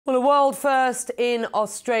Well, a world first in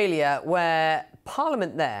Australia, where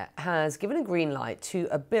Parliament there has given a green light to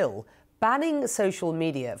a bill banning social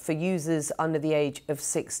media for users under the age of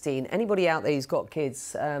 16. Anybody out there who's got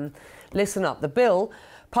kids, listen up. The bill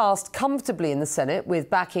passed comfortably in the Senate with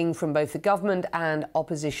backing from both the government and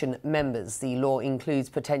opposition members. The law includes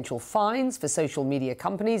potential fines for social media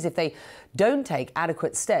companies if they don't take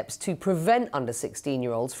adequate steps to prevent under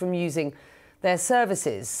 16-year-olds from using their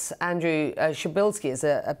services. Andrew Przybylski is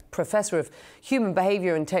a professor of human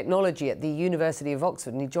behaviour and technology at the University of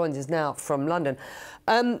Oxford, and he joins us now from London.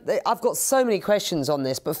 I've got so many questions on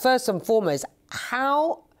this, but first and foremost,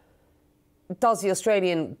 how does the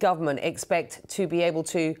Australian government expect to be able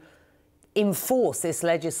to enforce this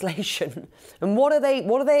legislation? And what are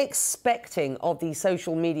they expecting of these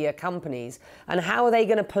social media companies, and how are they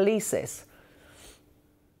going to police this?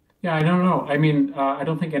 Yeah, I don't know. I mean, I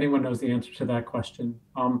don't think anyone knows the answer to that question.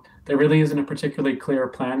 There really isn't a particularly clear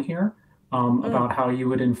plan here about how you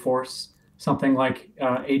would enforce something like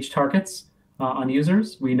age targets on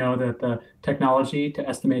users. We know that the technology to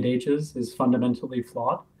estimate ages is fundamentally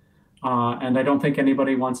flawed. And I don't think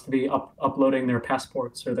anybody wants to be uploading their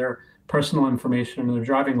passports or their personal information or their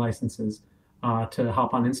driving licenses to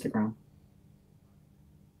hop on Instagram.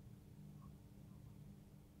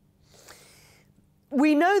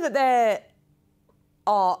 We know that there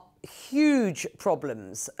are huge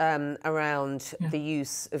problems around the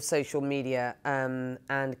use of social media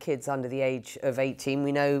and kids under the age of 18.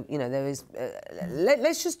 We know, there is.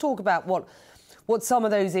 Let's just talk about what some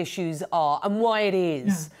of those issues are and why it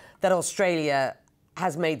is that Australia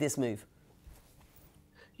has made this move.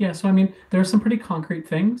 Yeah, so I mean, there are some pretty concrete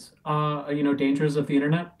things, dangers of the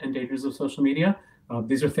internet and dangers of social media.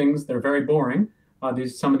 These are things that are very boring.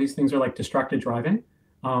 Some of these things are like distracted driving.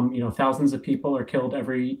 Thousands of people are killed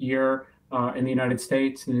every year in the United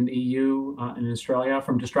States and in the EU and in Australia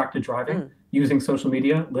from distracted driving using social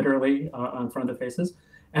media, literally in front of their faces.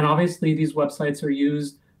 And obviously, these websites are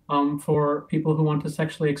used for people who want to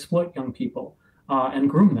sexually exploit young people and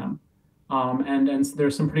groom them. And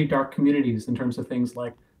there's some pretty dark communities in terms of things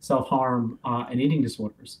like self-harm and eating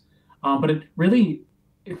disorders. But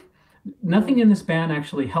nothing in this ban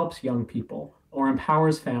actually helps young people or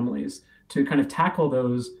empowers families to kind of tackle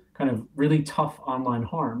those kind of really tough online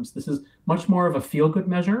harms. This is much more of a feel-good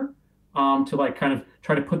measure to like kind of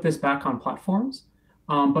try to put this back on platforms.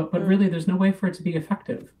 But really, there's no way for it to be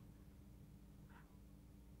effective.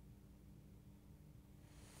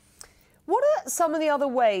 What are some of the other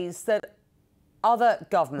ways that other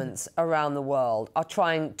governments around the world are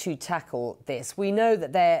trying to tackle this? We know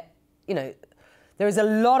that there is a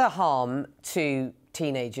lot of harm to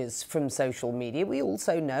teenagers from social media. We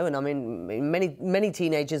also know, and I mean, many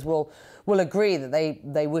teenagers will agree that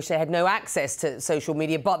they wish they had no access to social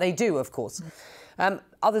media, but they do, of course.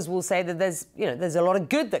 Others will say that there's a lot of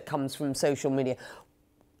good that comes from social media.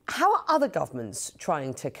 How are other governments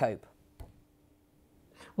trying to cope?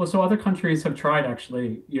 Well, so other countries have tried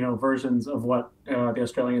actually, versions of what the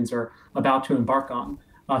Australians are about to embark on.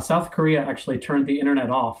 South Korea actually turned the internet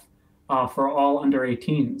off for all under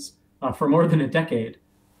 18s. For more than a decade.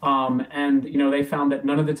 And they found that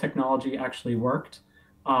none of the technology actually worked.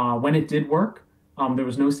 When it did work, there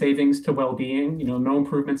was no savings to well-being, no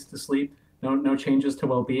improvements to sleep, no changes to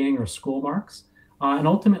well-being or school marks. And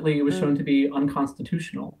ultimately, it was shown to be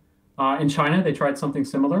unconstitutional. In China, they tried something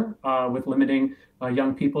similar with limiting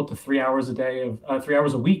young people to 3 hours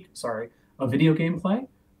a week, of video game play.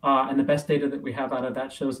 And the best data that we have out of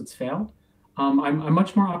that shows it's failed. I'm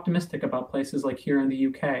much more optimistic about places like here in the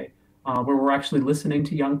UK, where we're actually listening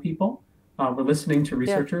to young people. We're listening to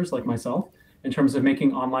researchers like myself in terms of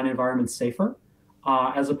making online environments safer,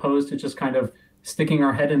 as opposed to just kind of sticking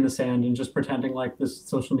our head in the sand and just pretending like this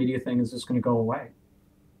social media thing is just going to go away.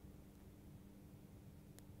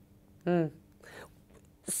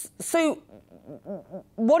 So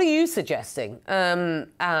what are you suggesting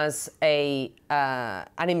as an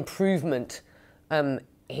improvement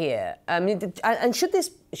here? I mean, and should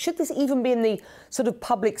this even be in the sort of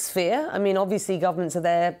public sphere? I mean, obviously governments are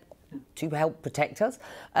there to help protect us,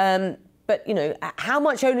 but how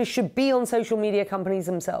much onus should be on social media companies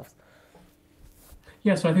themselves?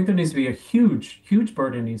 Yeah, so I think there needs to be a huge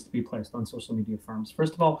burden needs to be placed on social media firms.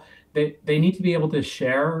 First of all, they need to be able to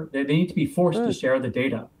share. They need to be forced to share the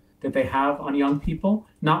data that they have on young people,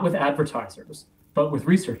 not with advertisers, but with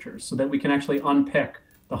researchers, so that we can actually unpick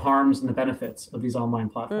the harms and the benefits of these online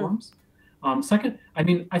platforms. Second, I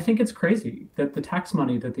mean, I think it's crazy that the tax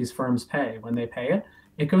money that these firms pay, when they pay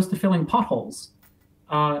it goes to filling potholes,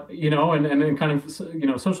 and kind of,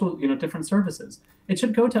 social, different services. It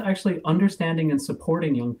should go to actually understanding and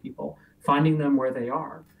supporting young people finding them where they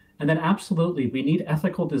are. And then absolutely, we need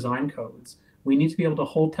ethical design codes. We need to be able to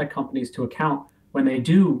hold tech companies to account when they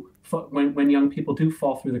do, when young people do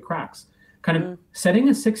fall through the cracks. Kind of setting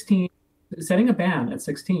a ban at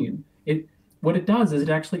 16, what it does is it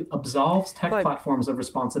actually absolves tech platforms of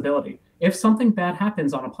responsibility. If something bad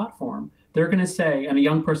happens on a platform, they're going to say, and a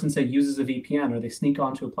young person say uses a VPN or they sneak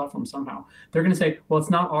onto a platform somehow, they're going to say, well,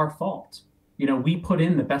 it's not our fault. We put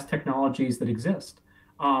in the best technologies that exist.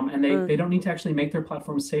 And they don't need to actually make their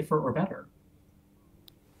platforms safer or better.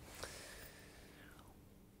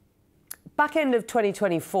 Back end of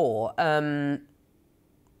 2024, and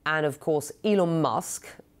of course, Elon Musk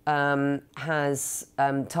has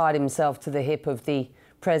tied himself to the hip of the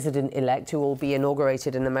president-elect, who will be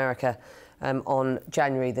inaugurated in America on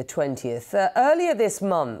January the 20th. Earlier this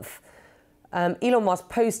month, Elon Musk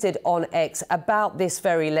posted on X about this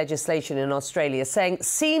very legislation in Australia, saying,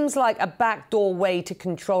 seems like a backdoor way to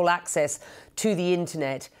control access to the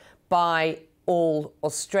internet by all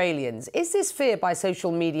Australians. Is this fear by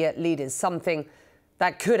social media leaders something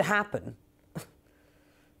that could happen?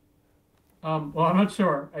 Well, I'm not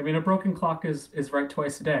sure. I mean, a broken clock is right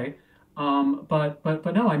twice a day.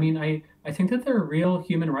 But no, I mean, I think that there are real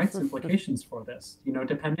human rights implications for this,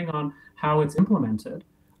 depending on how it's implemented.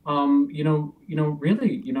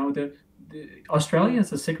 Really, Australia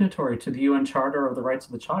is a signatory to the UN Charter of the Rights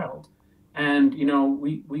of the Child. And,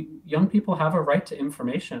 we young people have a right to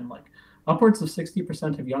information. Like upwards of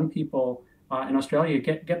 60% of young people in Australia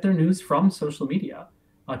get their news from social media.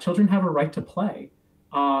 Children have a right to play.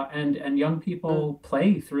 And young people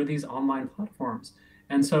play through these online platforms.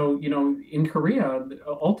 And so, in Korea,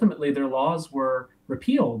 ultimately their laws were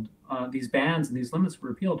repealed. These bans and these limits were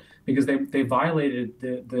repealed because they violated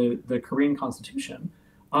the Korean constitution.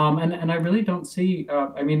 And I really don't see,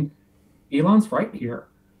 I mean, Elon's right here.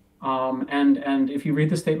 And if you read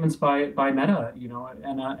the statements by Meta,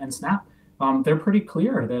 and Snap, they're pretty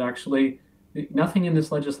clear that actually nothing in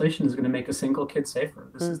this legislation is going to make a single kid safer.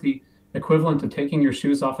 This is the equivalent of taking your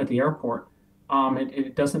shoes off at the airport.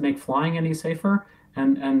 It doesn't make flying any safer.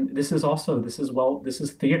 And this is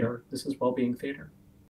theater. This is well-being theater.